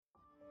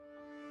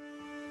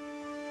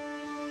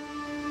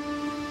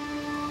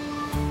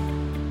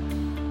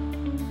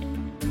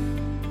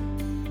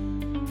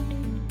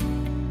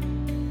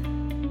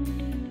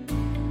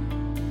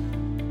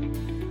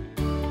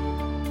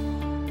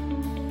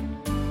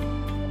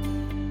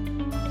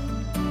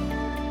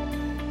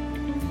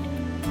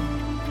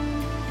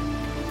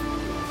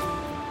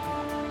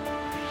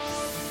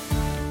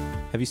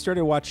Have you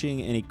started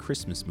watching any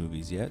Christmas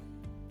movies yet?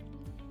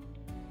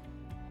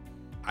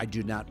 I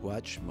do not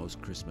watch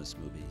most Christmas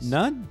movies.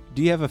 None?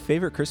 Do you have a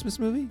favorite Christmas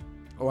movie?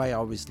 Oh, I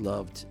always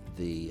loved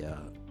the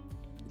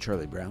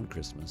Charlie Brown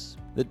Christmas.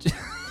 The-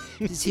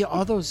 You see,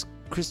 all those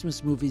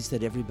Christmas movies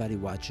that everybody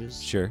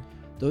watches, Sure.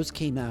 those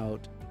came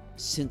out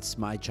since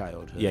my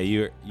childhood. Yeah,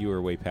 you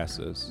were way past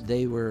those.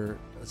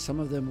 Some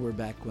of them were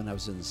back when I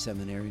was in the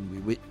seminary,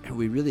 and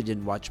we really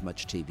didn't watch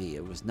much TV.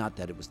 It was not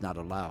that it was not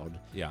allowed,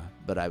 Yeah.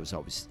 but I was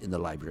always in the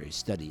library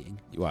studying.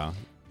 Wow.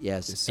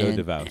 Yes, It's so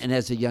devout. And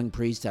as a young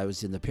priest, I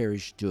was in the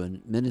parish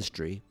doing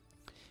ministry,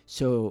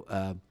 so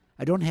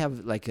I don't have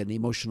like an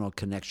emotional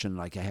connection.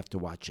 Like I have to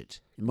watch it.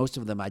 And most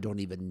of them I don't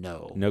even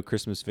know. No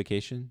Christmas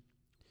Vacation?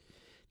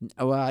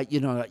 Well,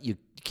 you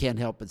can't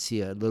help but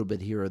see a little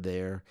bit here or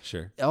there.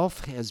 Sure.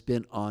 Elf has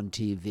been on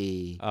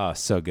TV Oh,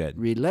 so good.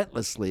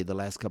 relentlessly the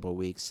last couple of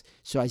weeks,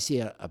 so I see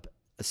a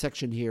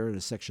section here and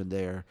a section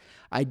there.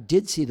 I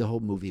did see the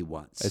whole movie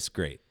once. It's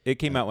great. It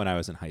came out when I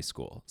was in high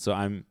school, so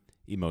I'm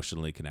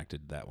emotionally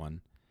connected to that one.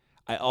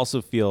 I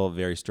also feel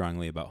very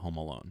strongly about Home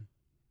Alone.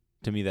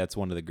 To me, that's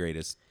one of the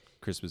greatest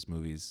Christmas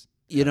movies.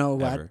 You know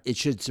what? Ever. It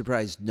should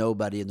surprise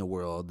nobody in the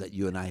world that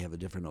you and I have a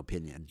different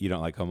opinion. You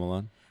don't like Home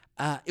Alone?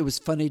 It was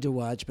funny to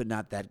watch, but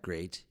not that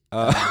great.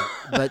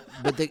 But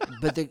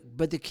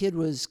the kid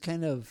was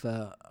kind of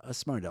a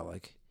smart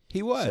aleck.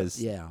 He was.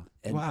 Yeah.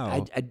 And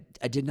Wow.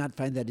 I did not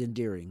find that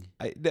endearing.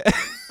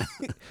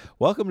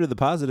 Welcome to the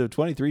Positive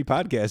 23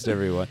 podcast,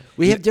 everyone.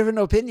 We have different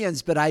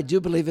opinions, but I do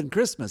believe in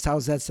Christmas.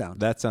 How's that sound?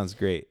 That sounds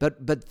great.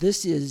 But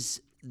this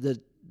is the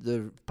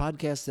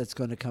podcast that's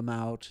going to come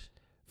out.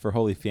 For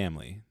Holy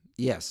Family.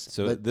 Yes.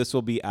 So but this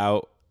will be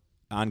out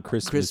on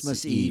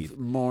Christmas Eve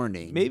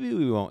morning. Maybe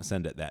we won't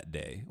send it that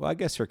day. Well, I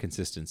guess for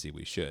consistency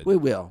we should. We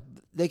will.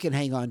 They can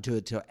hang on to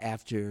it till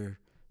after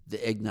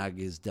the eggnog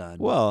is done.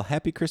 Well,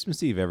 happy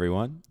Christmas Eve,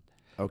 everyone.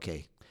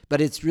 Okay. But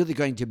it's really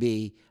going to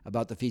be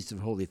about the Feast of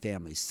Holy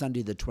Family,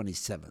 Sunday the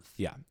 27th.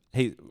 Yeah.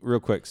 Hey,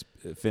 real quick,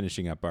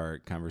 finishing up our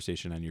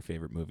conversation on your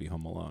favorite movie,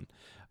 Home Alone.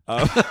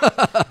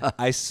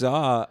 I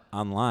saw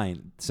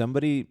online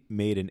somebody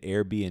made an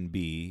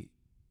Airbnb,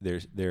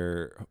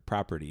 their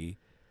property,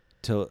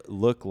 to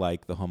look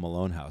like the Home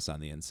Alone house on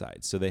the inside.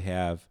 So they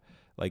have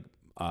like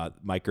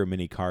micro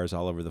mini cars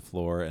all over the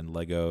floor and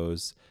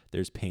Legos.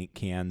 There's paint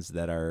cans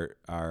that are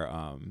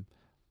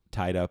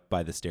tied up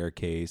by the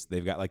staircase.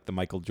 They've got like the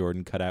Michael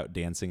Jordan cutout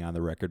dancing on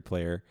the record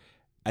player.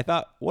 I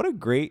thought, what a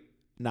great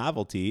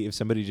novelty if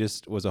somebody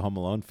just was a Home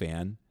Alone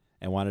fan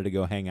and wanted to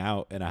go hang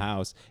out in a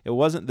house. It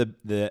wasn't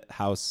the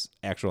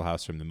actual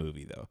house from the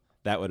movie, though.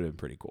 That would have been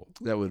pretty cool.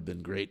 That would have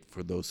been great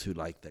for those who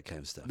like that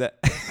kind of stuff.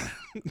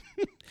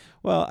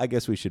 Well, I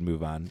guess we should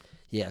move on.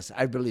 Yes,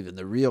 I believe in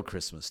the real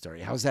Christmas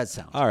story. How's that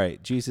sound? All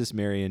right, Jesus,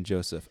 Mary, and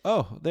Joseph.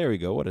 Oh, there we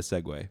go. What a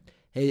segue.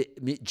 Hey,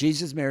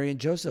 Jesus, Mary, and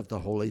Joseph, the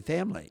Holy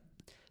Family.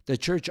 The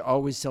church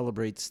always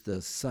celebrates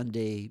the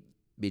Sunday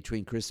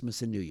between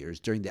Christmas and New Year's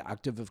during the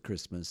octave of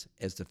Christmas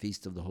as the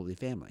Feast of the Holy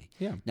Family.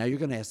 Yeah. Now you're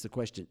going to ask the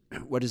question,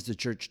 what does the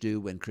church do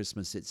when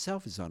Christmas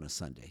itself is on a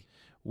Sunday?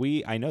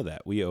 I know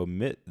that. We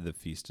omit the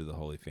Feast of the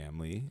Holy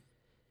Family.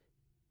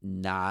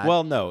 Not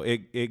Well, no,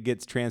 it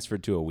gets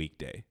transferred to a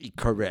weekday.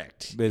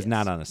 correct. But it's Yes.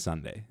 not on a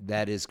Sunday.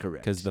 That is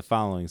correct. Because the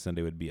following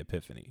Sunday would be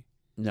Epiphany.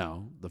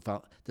 No, the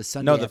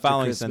Sunday. No, the after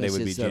following Christmas Sunday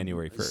would be is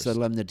January 1st.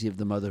 Solemnity of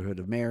the Motherhood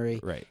of Mary,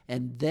 Right.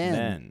 and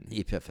then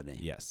Epiphany.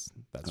 Yes,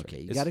 that's Okay,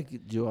 right. you got to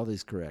do all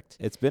these correct.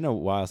 It's been a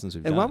while since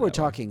we've done And while it we're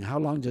that way. talking, how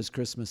long does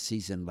Christmas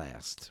season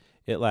last?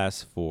 It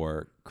lasts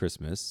for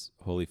Christmas,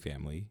 Holy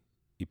Family,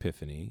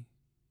 Epiphany,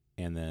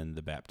 and then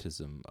the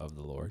baptism of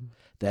the Lord.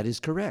 That is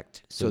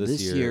correct. So So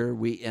this this year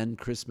we end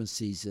Christmas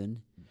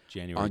season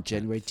January on 10th.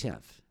 January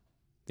 10th.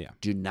 Yeah.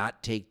 Do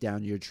not take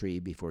down your tree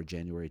before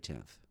January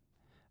 10th.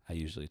 I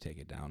usually take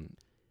it down.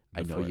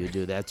 I know before. you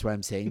do. That's why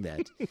I'm saying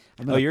that.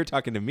 Oh, you're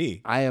talking to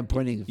me. I am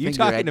pointing a You finger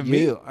talking at to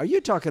me? you. Are you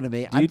talking to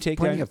me? you I'm take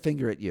pointing down- a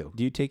finger at you.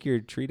 Do you take your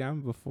tree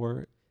down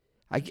before?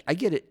 I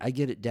get it. I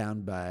get it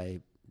down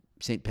by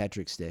St.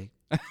 Patrick's Day.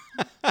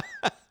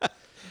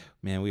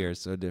 Man, we are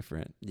so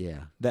different.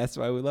 Yeah. That's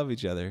why we love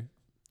each other.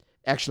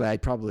 Actually, I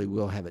probably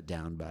will have it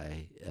down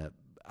by.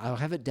 I'll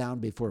have it down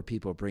before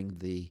people bring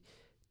the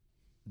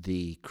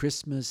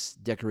Christmas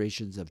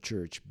decorations of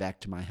church back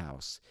to my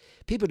house.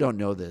 People don't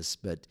know this,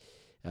 but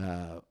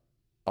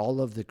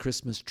all of the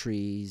Christmas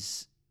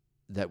trees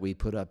that we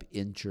put up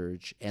in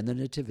church and the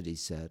nativity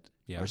set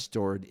Yeah. are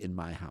stored in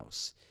my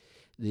house.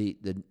 The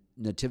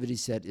nativity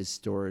set is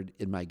stored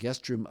in my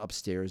guest room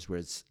upstairs where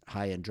it's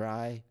high and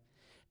dry,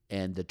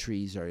 and the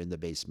trees are in the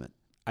basement.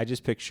 I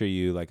just picture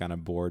you like on a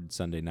bored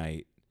Sunday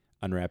night,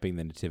 unwrapping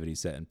the nativity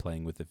set and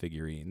playing with the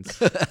figurines.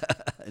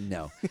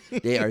 No,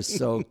 they are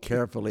so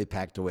carefully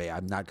packed away.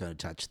 I'm not going to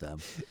touch them.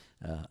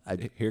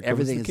 Here comes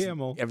everything the is,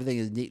 camel. Everything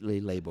is neatly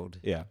labeled.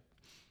 Yeah.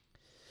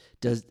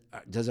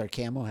 Does our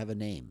camel have a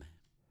name?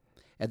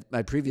 At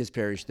my previous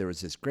parish, there was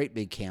this great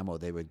big camel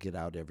they would get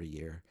out every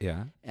year,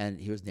 Yeah. and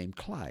he was named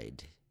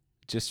Clyde.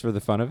 Just for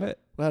the fun of it?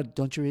 Well,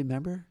 don't you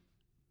remember?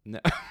 No.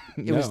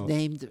 It was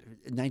named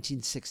in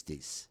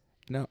 1960s.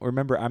 No,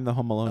 remember, I'm the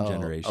Home Alone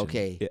generation.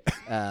 Okay.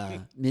 Yeah.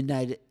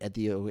 Midnight at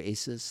the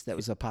Oasis. That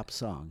was a pop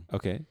song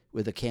Okay.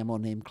 with a camel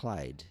named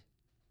Clyde.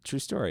 True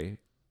story.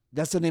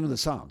 That's the name of the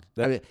song.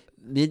 That-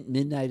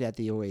 Midnight at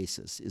the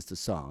Oasis is the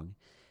song.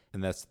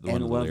 And that's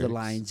And one of the lyrics.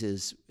 lines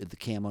is the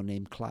camel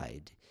named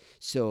Clyde.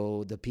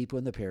 So the people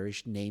in the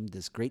parish named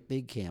this great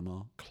big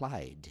camel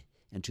Clyde.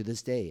 And to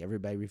this day,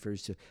 everybody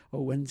refers to,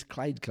 when's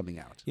Clyde coming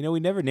out? We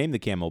never named the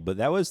camel, but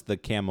that was the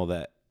camel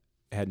that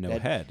had no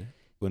head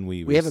when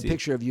we We have a received-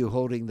 picture of you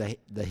holding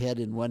the head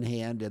in one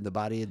hand and the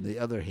body in the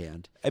other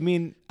hand. I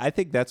mean, I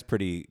think that's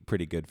pretty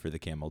good for the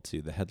camel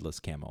too, the headless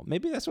camel.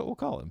 Maybe that's what we'll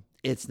call him.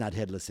 It's not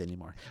headless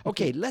anymore.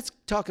 Okay, let's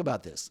talk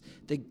about this.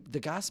 The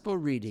gospel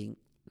reading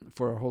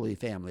for our Holy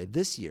Family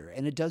this year,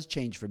 and it does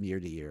change from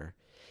year to year,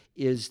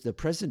 is the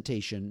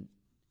presentation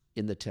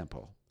in the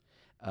temple.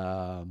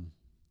 And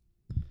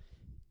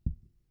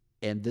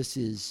this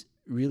is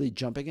really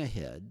jumping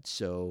ahead.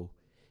 So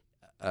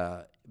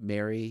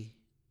Mary,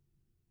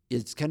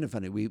 it's kind of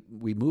funny.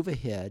 We move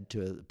ahead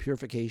to the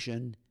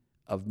purification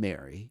of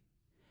Mary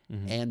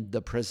and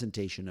the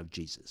presentation of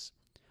Jesus.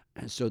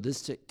 And so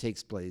this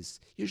takes place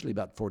usually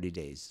about 40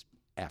 days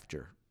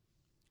after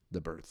the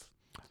birth.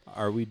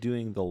 Are we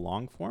doing the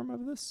long form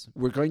of this?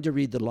 We're going to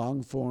read the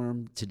long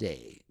form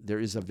today. There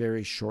is a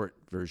very short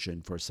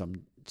version for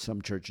some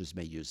churches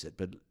may use it,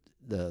 but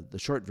the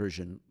short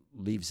version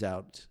leaves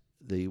out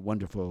the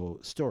wonderful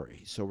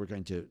story. So we're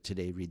going to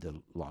today read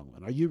the long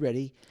one. Are you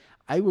ready?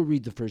 I will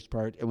read the first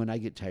part, and when I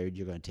get tired,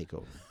 you're going to take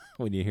over.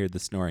 When you hear the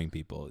snoring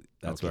people,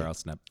 that's where I'll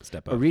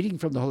step A up. reading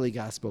from the Holy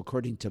Gospel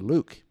according to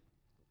Luke.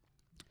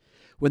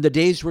 When the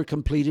days were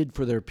completed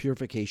for their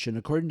purification,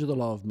 according to the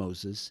law of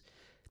Moses,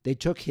 they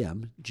took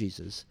him,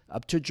 Jesus,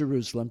 up to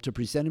Jerusalem to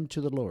present him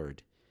to the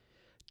Lord.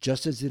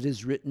 Just as it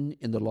is written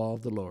in the law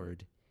of the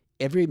Lord,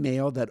 every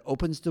male that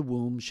opens the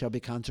womb shall be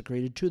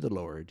consecrated to the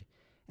Lord,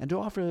 and to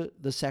offer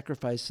the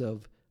sacrifice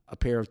of a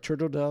pair of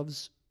turtle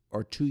doves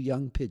or 2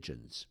 young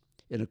pigeons,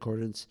 in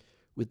accordance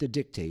with the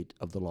dictate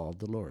of the law of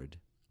the Lord.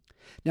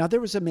 Now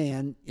there was a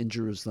man in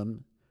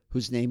Jerusalem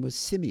whose name was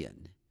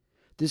Simeon.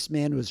 This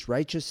man was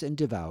righteous and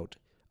devout,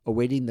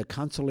 awaiting the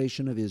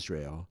consolation of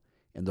Israel,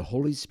 and the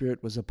Holy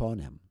Spirit was upon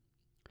him.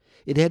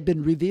 It had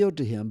been revealed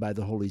to him by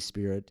the Holy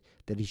Spirit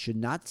that he should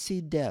not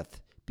see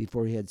death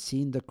before he had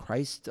seen the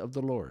Christ of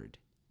the Lord.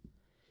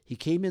 He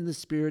came in the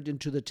Spirit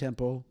into the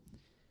temple,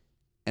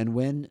 and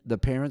when the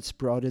parents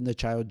brought in the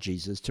child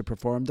Jesus to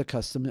perform the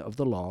custom of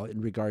the law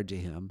in regard to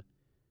him,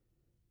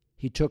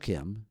 he took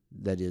him,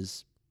 that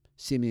is,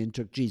 Simeon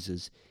took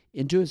Jesus,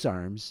 into his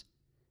arms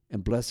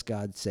and blessed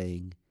God,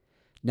 saying,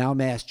 Now,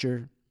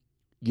 Master,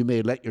 you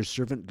may let your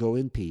servant go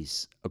in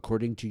peace,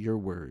 according to your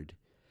word.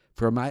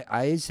 For my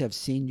eyes have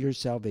seen your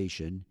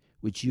salvation,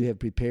 which you have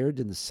prepared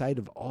in the sight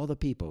of all the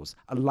peoples,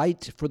 a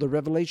light for the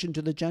revelation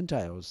to the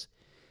Gentiles,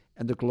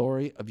 and the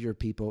glory of your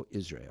people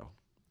Israel.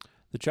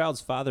 The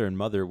child's father and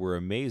mother were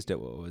amazed at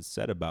what was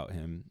said about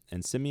him,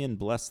 and Simeon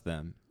blessed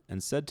them,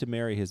 and said to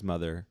Mary his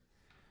mother,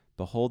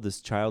 Behold, this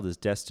child is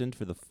destined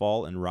for the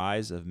fall and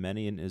rise of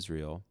many in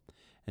Israel,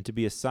 and to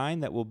be a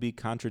sign that will be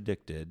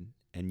contradicted,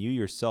 and you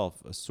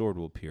yourself a sword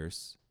will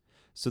pierce,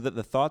 so that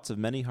the thoughts of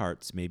many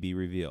hearts may be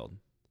revealed.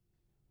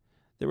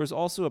 There was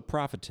also a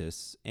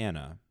prophetess,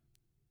 Anna,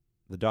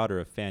 the daughter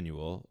of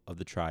Phanuel of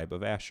the tribe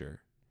of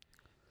Asher.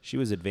 She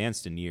was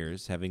advanced in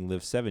years, having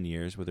lived 7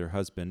 years with her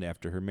husband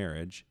after her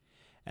marriage,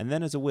 and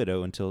then as a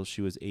widow until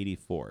she was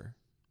 84.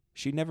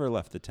 She never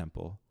left the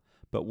temple,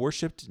 but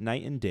worshipped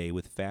night and day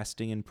with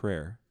fasting and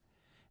prayer.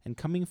 And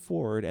coming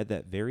forward at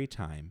that very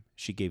time,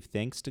 she gave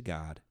thanks to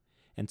God,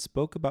 and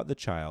spoke about the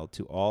child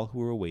to all who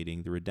were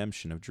awaiting the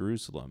redemption of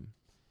Jerusalem.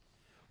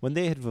 When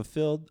they had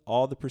fulfilled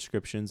all the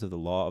prescriptions of the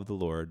law of the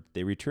Lord,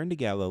 they returned to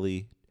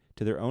Galilee,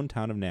 to their own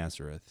town of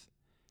Nazareth.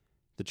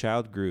 The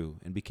child grew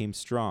and became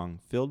strong,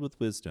 filled with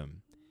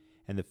wisdom,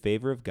 and the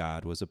favor of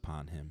God was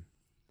upon him.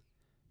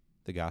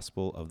 The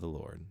Gospel of the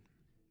Lord.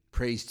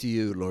 Praise to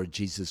you, Lord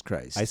Jesus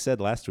Christ. I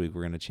said last week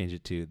we're going to change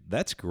it to,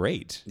 that's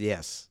great.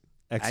 Yes.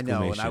 I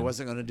Exclamation. know, and I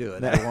wasn't going to do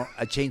it.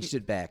 I changed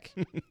it back.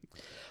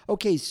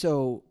 Okay,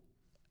 so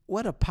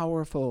what a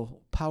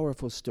powerful,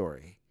 powerful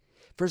story.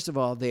 First of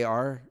all, they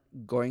are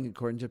going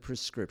according to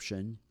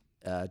prescription,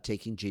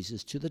 taking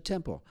Jesus to the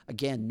temple.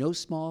 Again, no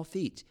small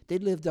feat. They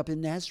lived up in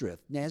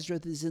Nazareth.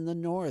 Nazareth is in the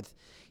north,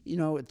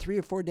 3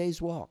 or 4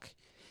 days walk.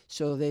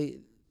 So they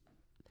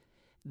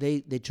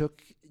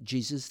took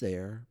Jesus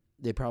there.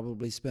 They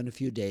probably spent a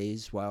few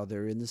days while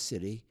they're in the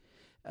city,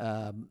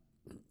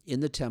 in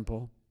the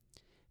temple,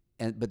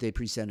 but they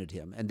presented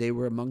him. And they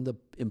were among the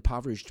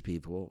impoverished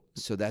people,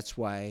 so that's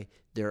why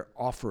their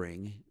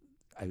offering,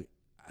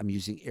 I'm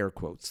using air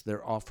quotes,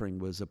 their offering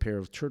was a pair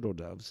of turtle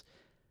doves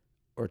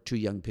or 2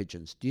 young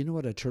pigeons. Do you know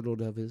what a turtle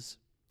dove is?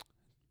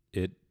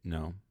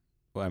 No.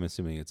 Well, I'm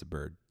assuming it's a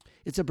bird.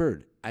 It's a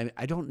bird.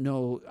 I don't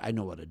know. I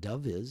know what a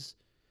dove is.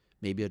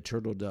 Maybe a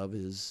turtle dove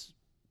is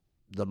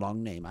the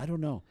long name. I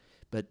don't know.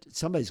 But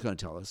somebody's going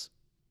to tell us.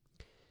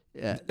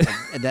 and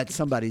that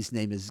somebody's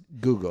name is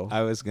Google.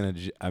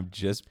 I'm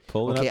just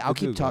pulling up. Okay, I'll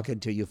keep Google. talking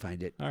until you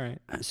find it. All right.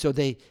 So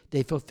they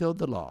fulfilled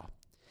the law.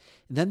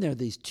 And then there are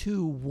these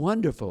two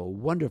wonderful,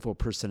 wonderful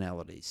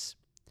personalities.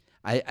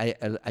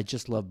 I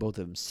just love both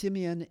of them,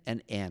 Simeon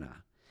and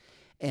Anna.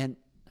 And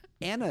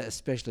Anna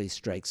especially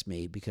strikes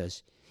me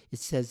because it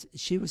says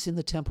she was in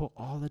the temple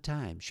all the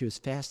time. She was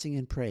fasting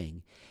and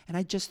praying. And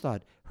I just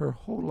thought her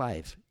whole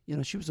life,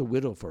 she was a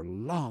widow for a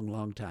long,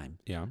 long time.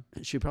 Yeah.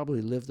 She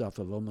probably lived off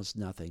of almost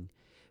nothing,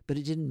 but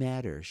it didn't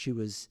matter.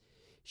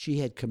 She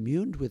had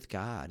communed with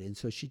God, and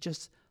so she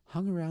just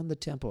hung around the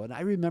temple. And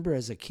I remember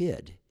as a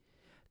kid,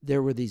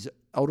 there were these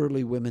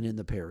elderly women in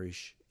the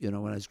parish, when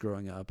I was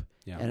growing up.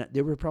 Yeah. And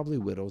they were probably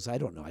widows. I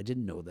don't know. I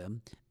didn't know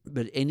them.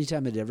 But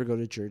anytime I'd ever go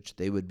to church,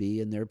 they would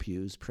be in their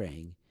pews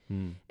praying.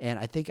 And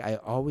I think I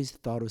always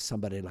thought of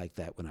somebody like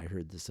that when I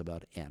heard this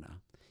about Anna.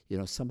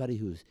 Somebody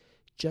who's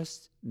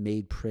just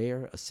made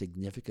prayer a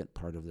significant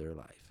part of their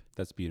life.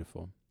 That's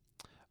beautiful.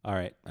 All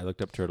right. I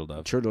looked up turtle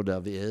dove. Turtle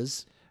dove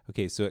is?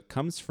 Okay, so it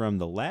comes from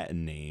the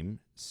Latin name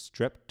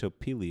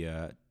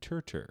Streptopelia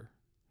turtur.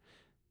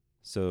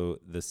 So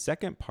the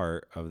second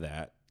part of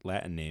that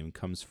Latin name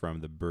comes from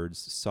the bird's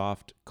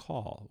soft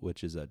call,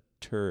 which is a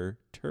tur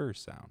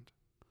sound.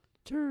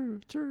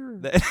 Tur.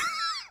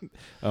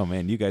 Oh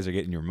man, you guys are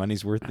getting your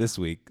money's worth this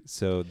week.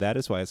 So that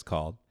is why it's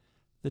called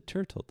the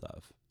turtle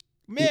dove.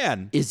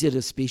 Man, is it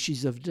a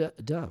species of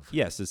dove?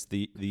 Yes, it's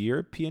the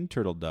European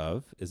turtle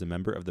dove is a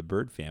member of the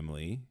bird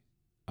family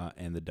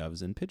and the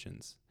doves and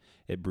pigeons.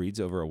 It breeds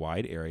over a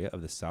wide area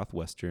of the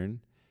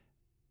southwestern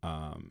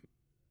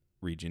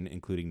region,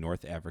 including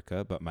North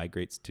Africa, but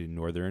migrates to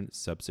northern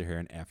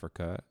sub-Saharan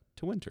Africa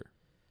to winter.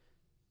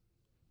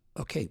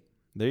 Okay.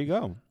 There you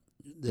go.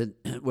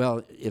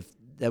 Well, if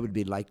that would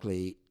be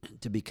likely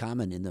to be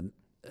common in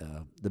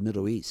the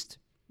Middle East,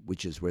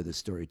 which is where the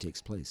story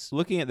takes place.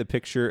 Looking at the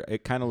picture,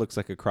 it kind of looks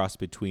like a cross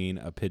between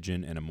a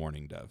pigeon and a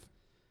mourning dove.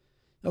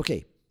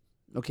 Okay,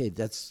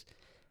 that's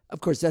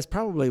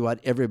probably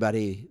what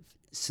everybody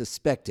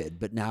suspected,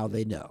 but now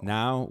they know.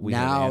 Now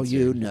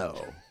you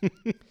know.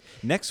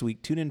 Next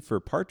week, tune in for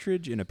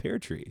Partridge in a Pear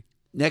Tree.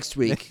 Next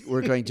week,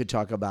 we're going to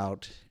talk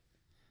about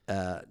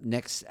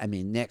next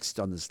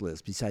on this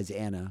list, besides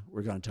Anna,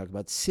 we're going to talk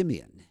about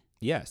Simeon.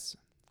 Yes.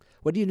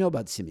 What do you know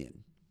about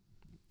Simeon?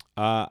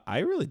 I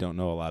really don't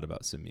know a lot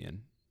about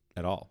Simeon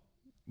at all.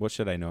 What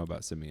should I know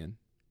about Simeon?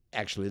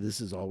 Actually,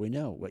 this is all we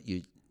know,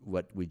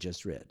 what we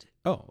just read.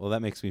 Oh, well,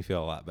 that makes me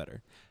feel a lot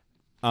better.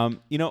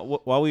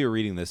 While we were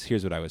reading this,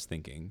 here's what I was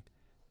thinking.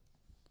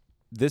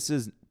 This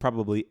is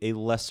probably a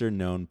lesser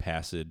known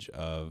passage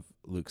of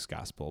Luke's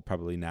gospel,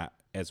 probably not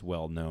as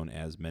well known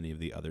as many of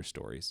the other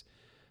stories.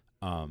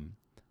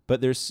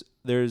 But this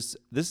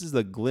is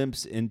a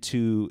glimpse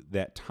into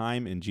that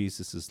time in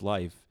Jesus's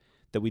life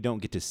that we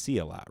don't get to see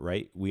a lot,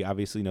 right? We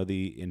obviously know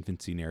the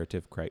infancy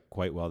narrative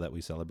quite well that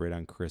we celebrate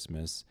on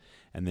Christmas.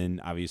 And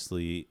then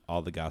obviously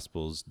all the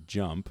Gospels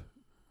jump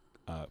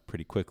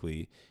pretty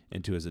quickly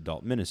into his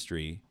adult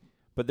ministry.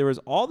 But there was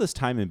all this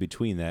time in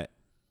between that,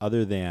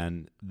 other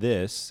than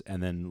this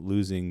and then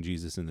losing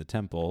Jesus in the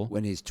temple.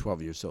 When he's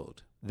 12 years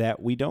old.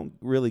 That we don't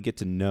really get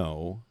to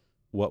know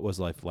what was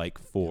life like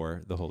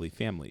for the Holy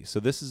Family. So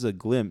this is a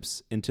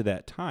glimpse into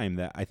that time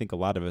that I think a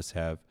lot of us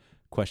have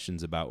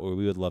questions about, or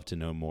we would love to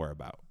know more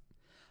about.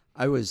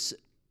 I was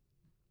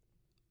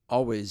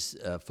always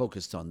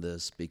focused on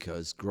this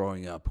because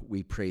growing up,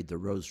 we prayed the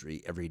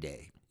rosary every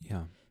day.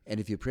 Yeah. And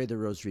if you pray the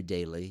rosary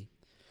daily,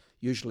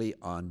 usually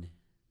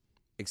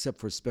except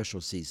for special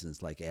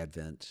seasons like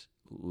Advent,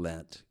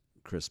 Lent,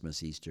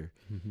 Christmas, Easter,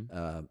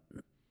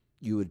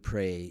 you would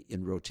pray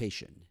in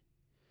rotation.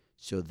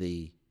 So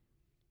the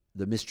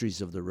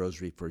mysteries of the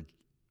rosary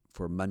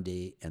for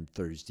Monday and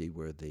Thursday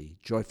were the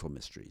joyful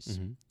mysteries.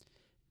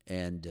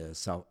 And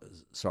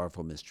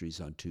sorrowful mysteries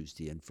on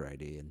Tuesday and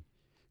Friday, and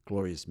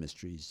glorious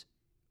mysteries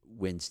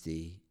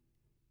Wednesday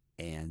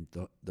and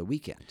the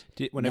weekend.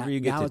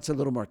 Now it's a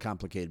little more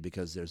complicated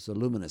because there's the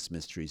luminous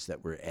mysteries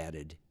that were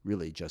added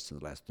really just in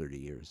the last 30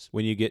 years.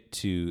 When you get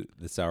to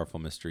the sorrowful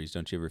mysteries,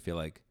 don't you ever feel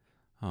like,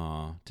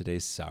 oh,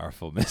 today's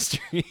sorrowful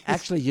mystery?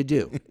 Actually, you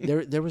do.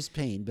 There was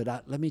pain, but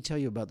let me tell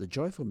you about the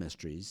joyful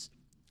mysteries.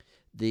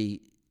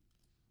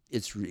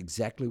 It's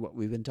exactly what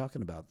we've been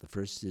talking about. The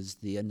first is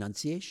the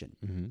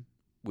Annunciation,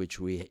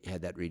 which we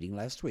had that reading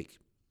last week,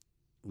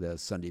 the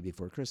Sunday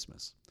before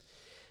Christmas.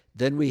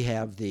 Then we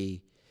have the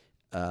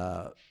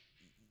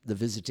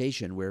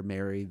Visitation, where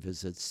Mary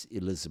visits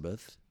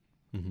Elizabeth.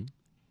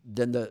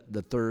 Then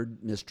the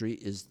third mystery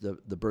is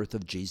the birth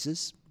of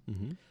Jesus.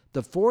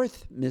 The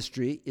fourth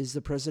mystery is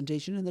the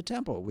presentation in the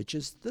temple, which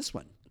is this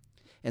one.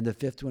 And the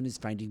fifth one is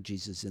finding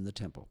Jesus in the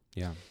temple.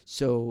 Yeah.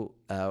 So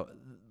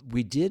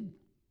we did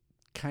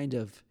kind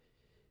of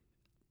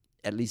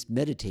at least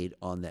meditate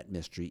on that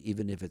mystery,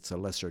 even if it's a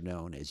lesser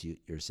known, as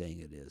you're saying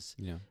it is.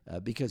 Yeah.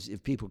 Because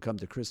if people come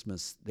to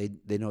Christmas,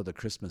 they know the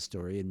Christmas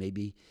story, and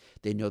maybe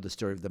they know the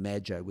story of the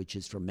Magi, which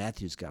is from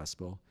Matthew's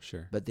Gospel.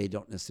 Sure. But they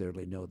don't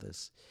necessarily know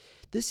this.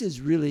 This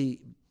is really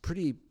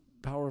pretty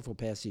powerful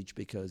passage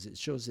because it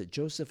shows that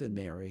Joseph and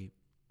Mary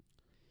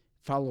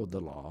followed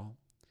the law.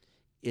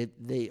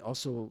 They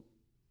also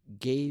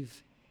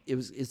gave,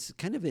 it's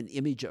kind of an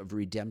image of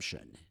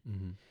redemption.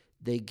 Mm-hmm.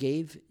 They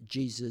gave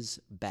Jesus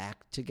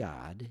back to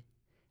God,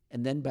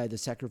 and then by the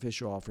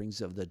sacrificial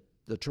offerings of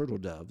the turtle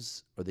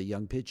doves or the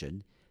young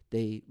pigeon,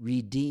 they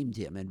redeemed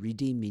him, and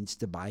redeem means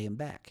to buy him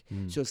back.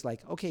 So it's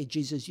like, okay,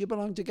 Jesus, you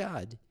belong to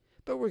God,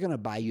 but we're going to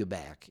buy you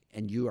back,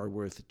 and you are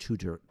worth two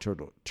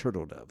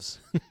turtle doves.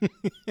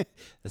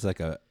 It's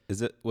like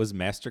was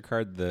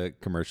MasterCard the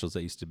commercials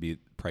that used to be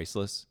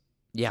priceless?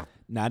 Yeah.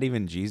 Not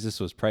even Jesus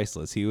was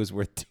priceless. He was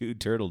worth 2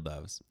 turtle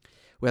doves.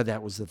 Well,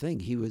 that was the thing.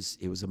 He was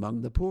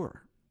among the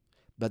poor.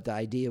 But the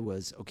idea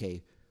was,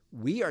 okay,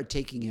 we are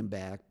taking him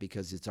back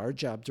because it's our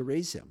job to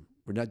raise him.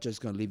 We're not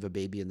just going to leave a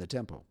baby in the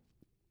temple.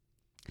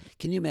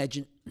 Can you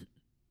imagine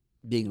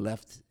being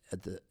left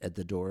at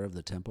the door of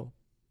the temple?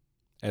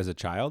 As a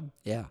child?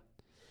 Yeah.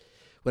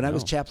 When I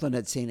was No. chaplain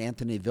at St.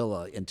 Anthony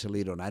Villa in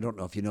Toledo, and I don't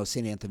know if you know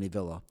St. Anthony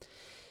Villa,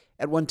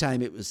 at one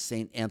time it was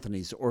St.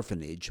 Anthony's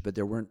Orphanage, but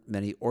there weren't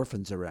many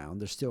orphans around.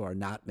 There still are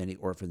not many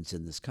orphans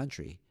in this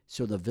country.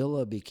 So the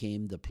villa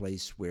became the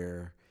place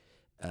where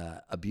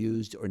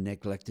abused or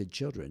neglected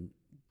children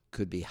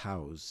could be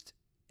housed,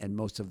 and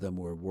most of them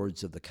were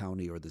wards of the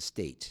county or the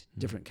state,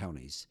 different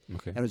counties.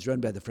 Okay. And it was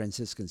run by the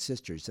Franciscan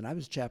Sisters, and I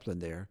was chaplain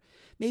there,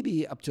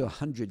 maybe up to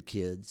 100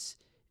 kids,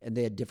 and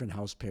they had different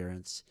house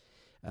parents.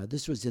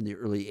 This was in the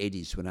early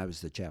 80s when I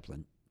was the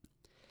chaplain.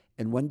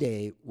 And one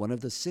day, one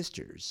of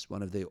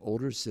the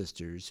older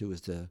sisters, who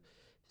was the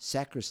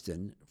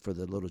sacristan for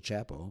the little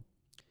chapel,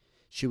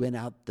 she went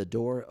out the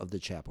door of the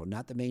chapel,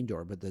 not the main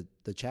door, but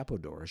the chapel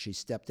door. She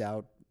stepped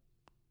out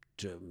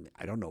to,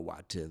 I don't know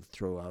what, to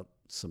throw out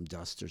some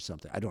dust or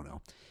something. I don't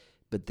know.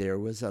 But there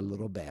was a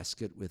little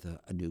basket with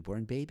a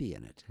newborn baby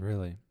in it.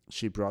 Really?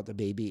 She brought the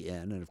baby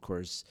in, and of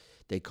course,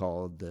 they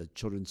called the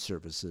children's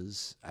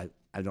services.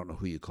 I don't know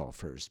who you call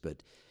first,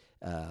 but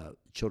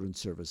children's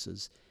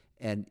services.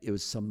 And it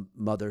was some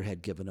mother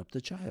had given up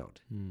the child.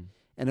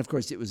 And of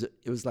course, it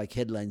was like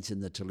headlines in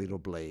the Toledo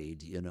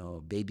Blade,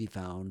 baby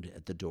found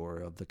at the door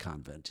of the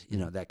convent,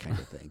 that kind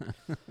of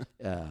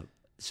thing.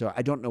 So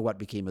I don't know what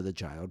became of the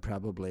child.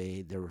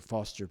 Probably there were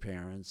foster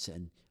parents,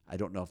 and I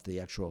don't know if the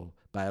actual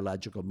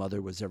biological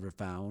mother was ever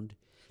found.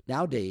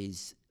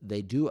 Nowadays,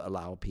 they do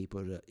allow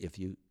people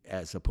to,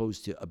 as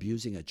opposed to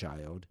abusing a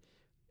child,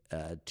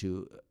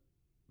 to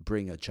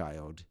bring a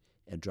child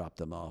and drop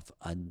them off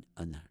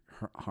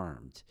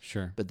unharmed.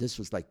 Sure. But this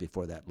was like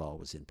before that law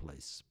was in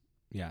place.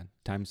 Yeah,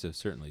 times have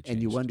certainly changed.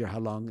 And you wonder how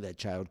long that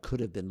child could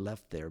have been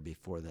left there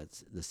before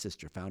the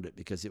sister found it,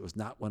 because it was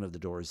not one of the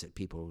doors that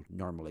people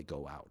normally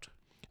go out.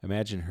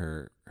 Imagine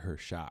her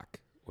shock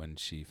when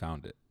she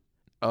found it.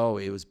 Oh,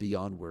 it was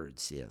beyond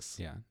words, yes.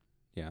 Yeah,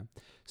 yeah.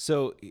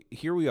 So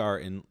here we are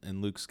in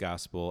Luke's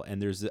gospel,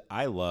 and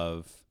I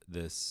love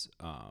this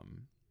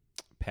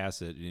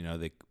passage.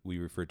 That we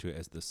refer to it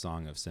as the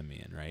Song of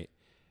Simeon, right?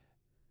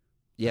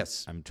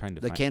 Yes. I'm trying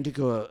to the find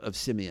Canticle of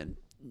Simeon.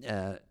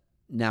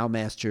 Now,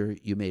 Master,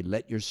 you may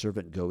let your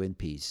servant go in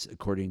peace,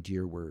 according to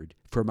your word.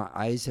 For my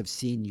eyes have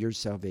seen your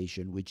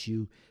salvation, which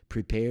you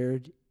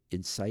prepared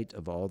in sight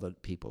of all the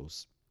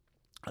peoples,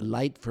 a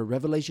light for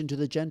revelation to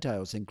the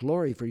Gentiles and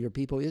glory for your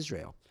people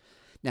Israel.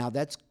 Now,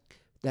 that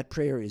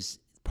prayer is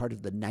part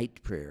of the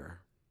night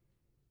prayer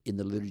in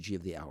the Liturgy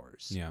of the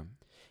Hours. Yeah.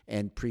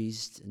 And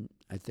priests, and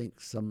I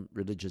think some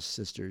religious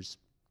sisters,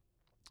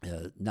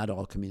 not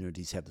all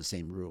communities have the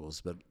same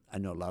rules, but I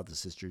know a lot of the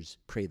sisters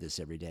pray this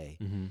every day.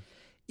 Mm-hmm.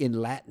 In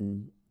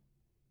Latin,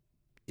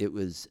 it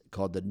was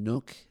called the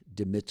Nunc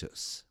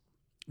Dimittis.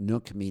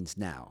 Nunc means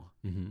now.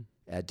 Mm-hmm.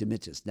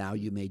 Dimittis, now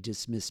you may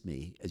dismiss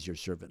me as your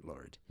servant,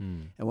 Lord.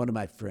 Mm. And one of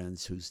my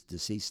friends, who's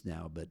deceased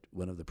now, but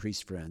one of the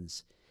priest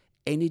friends,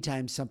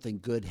 anytime something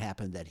good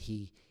happened that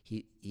he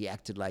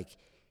acted like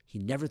he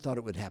never thought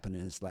it would happen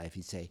in his life,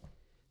 he'd say,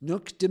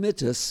 Nunc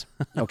Dimittis.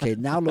 Okay,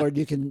 now, Lord,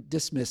 you can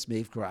dismiss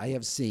me, for I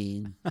have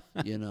seen,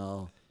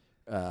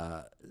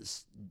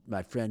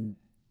 my friend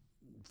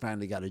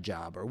finally got a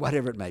job, or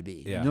whatever it might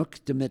be. Yeah.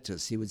 Nunc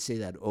Dimittis. He would say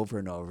that over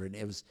and over, and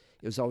it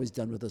was always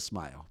done with a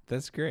smile.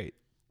 That's great.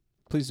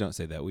 Please don't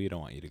say that. We don't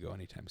want you to go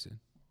anytime soon.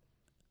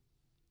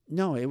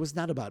 No, it was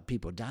not about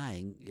people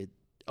dying.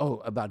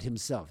 About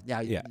himself.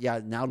 Yeah,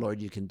 now,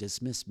 Lord, you can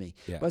dismiss me.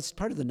 Yeah. But it's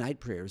part of the night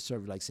prayer,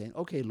 sort of like saying,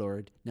 okay,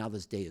 Lord, now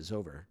this day is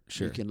over.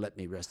 Sure. You can let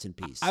me rest in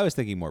peace. I was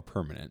thinking more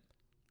permanent.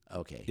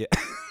 Okay. Yeah.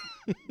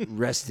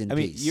 Rest in I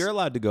mean, peace. you're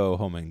allowed to go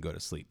home and go to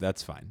sleep.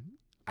 That's fine.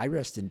 I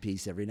rest in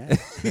peace every night.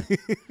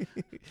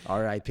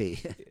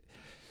 R.I.P.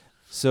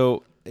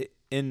 So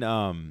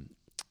in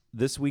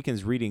this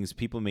weekend's readings,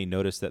 people may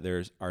notice that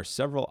there are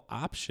several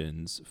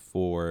options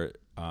for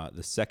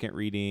the second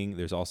reading.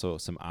 There's also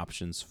some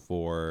options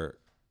for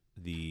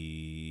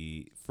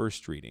the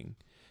first reading.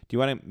 Do you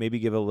want to maybe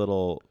give a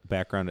little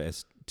background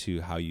as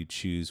to how you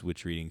choose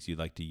which readings you'd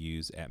like to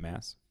use at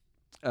Mass?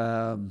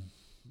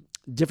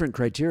 Different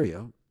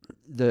criteria.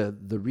 The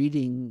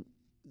reading,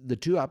 the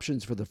two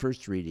options for the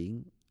first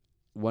reading,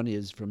 one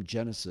is from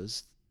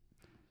Genesis,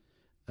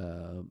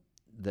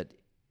 that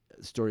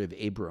story of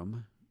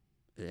Abram,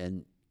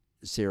 and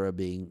Sarah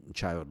being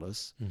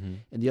childless. Mm-hmm.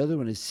 And the other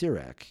one is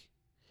Sirach,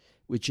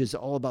 which is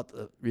all about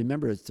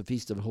remember, it's the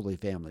Feast of Holy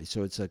Family.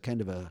 So it's a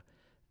kind of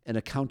an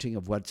accounting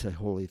of what's a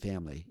holy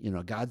family.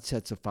 God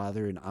sets a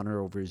father in honor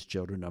over his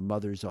children, a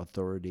mother's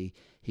authority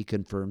he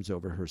confirms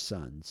over her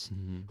sons.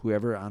 Mm-hmm.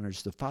 Whoever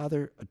honors the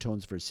father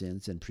atones for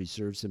sins and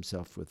preserves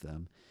himself with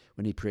them.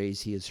 When he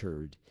prays, he is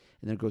heard.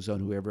 And then it goes on,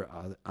 whoever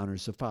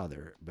honors the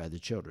father by the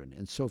children,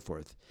 and so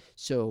forth.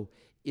 So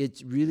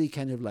it's really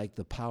kind of like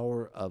the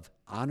power of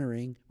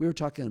honoring. We were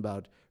talking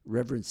about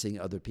reverencing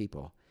other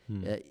people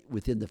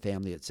within the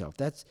family itself.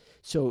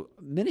 So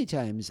many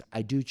times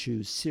I do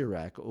choose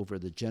Sirach over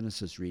the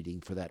Genesis reading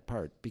for that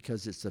part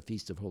because it's the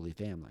Feast of Holy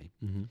Family.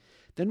 Mm-hmm.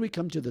 Then we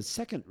come to the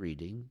second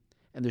reading,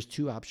 and there's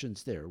two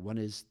options there. One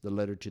is the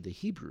letter to the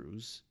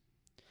Hebrews,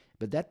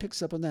 but that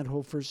picks up on that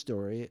whole first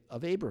story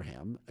of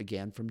Abraham,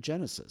 again from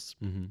Genesis.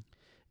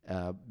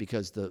 Mm-hmm.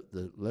 Because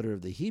the letter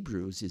of the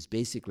Hebrews is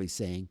basically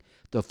saying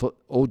the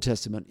Old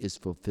Testament is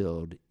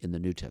fulfilled in the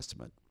New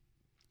Testament.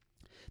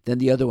 Then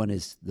the other one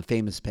is the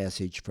famous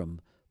passage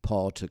from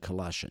Paul to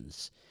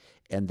Colossians,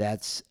 and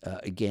that's,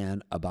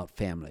 again, about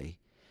family.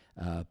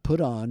 Put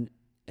on,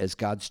 as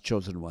God's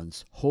chosen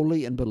ones,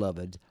 holy and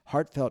beloved,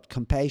 heartfelt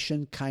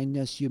compassion,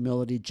 kindness,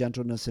 humility,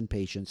 gentleness, and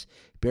patience,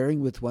 bearing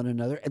with one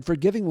another and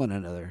forgiving one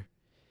another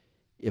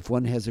if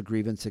one has a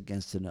grievance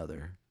against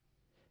another,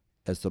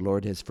 as the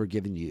Lord has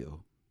forgiven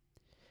you.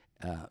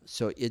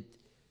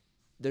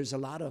 There's a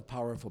lot of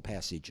powerful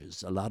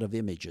passages, a lot of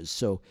images.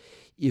 So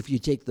if you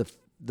take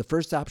the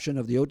first option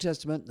of the Old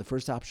Testament, the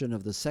first option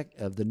of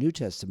the New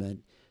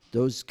Testament,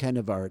 those kind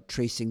of are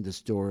tracing the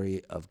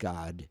story of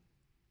God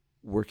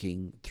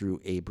working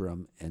through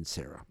Abram and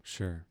Sarah.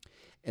 Sure.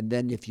 And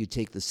then if you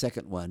take the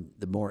second one,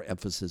 the more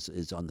emphasis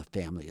is on the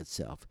family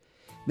itself.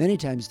 Many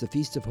times the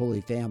Feast of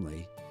Holy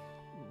Family,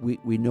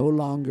 we no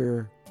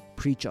longer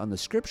preach on the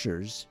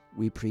Scriptures,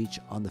 we preach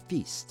on the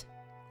feast.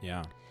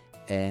 Yeah.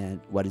 And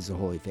what is a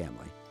Holy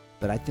Family.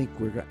 But I think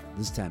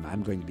this time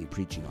I'm going to be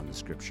preaching on the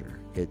Scripture.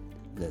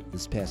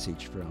 This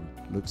passage from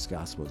Luke's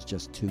Gospel is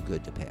just too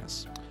good to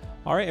pass.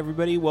 All right,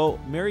 everybody. Well,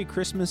 Merry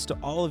Christmas to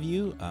all of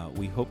you.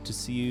 We hope to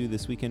see you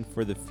this weekend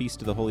for the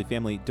Feast of the Holy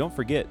Family. Don't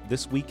forget,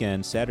 this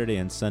weekend, Saturday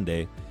and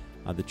Sunday,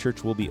 the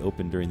church will be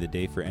open during the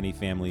day for any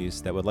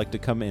families that would like to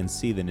come and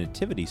see the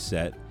nativity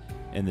set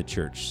in the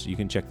church. So you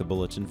can check the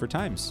bulletin for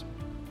times.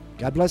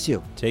 God bless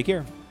you. Take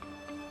care.